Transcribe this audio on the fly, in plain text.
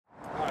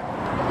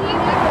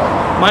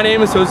My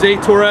name is Jose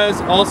Torres,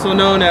 also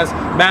known as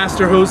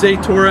Master Jose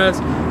Torres.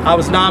 I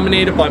was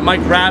nominated by Mike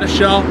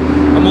Radishel.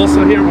 I'm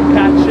also here with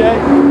Pat Shea.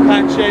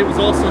 Pat Shea was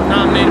also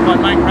nominated by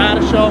Mike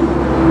Radishel.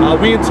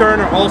 We in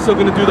turn are also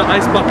going to do the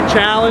Ice Bucket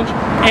Challenge,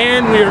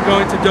 and we are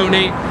going to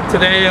donate to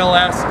the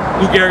ALS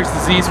Lou Gehrig's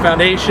Disease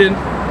Foundation.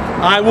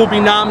 I will be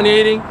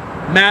nominating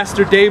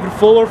Master David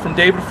Fuller from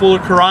David Fuller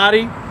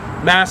Karate,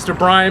 Master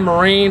Brian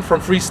Moraine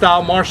from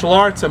Freestyle Martial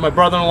Arts, and my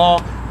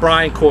brother-in-law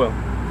Brian Coyle.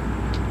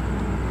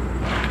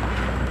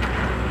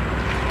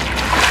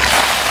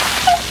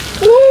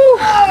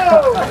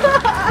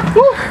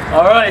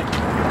 All right,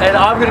 and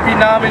I'm going to be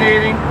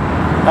nominating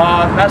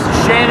Master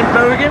Shannon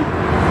Bogan,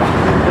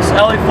 Miss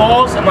Ellie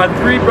Falls, and my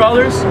three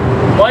brothers,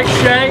 Mike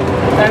Shea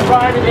and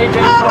Ryan and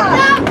AJ.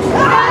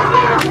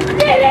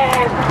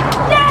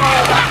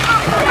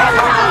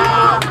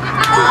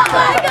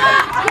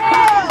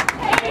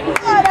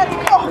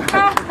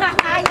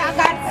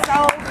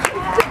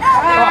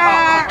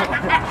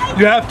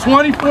 You have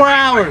 24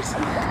 hours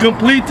to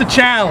complete the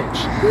challenge.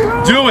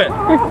 Do it.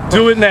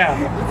 Do it now.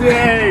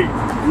 Dang.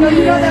 No,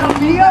 you know that on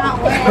video? No,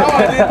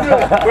 I didn't do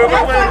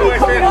it.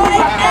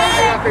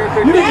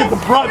 You didn't get the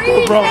brunt,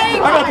 bro.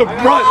 I got the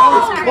brunt. I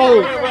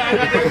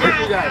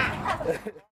was cold.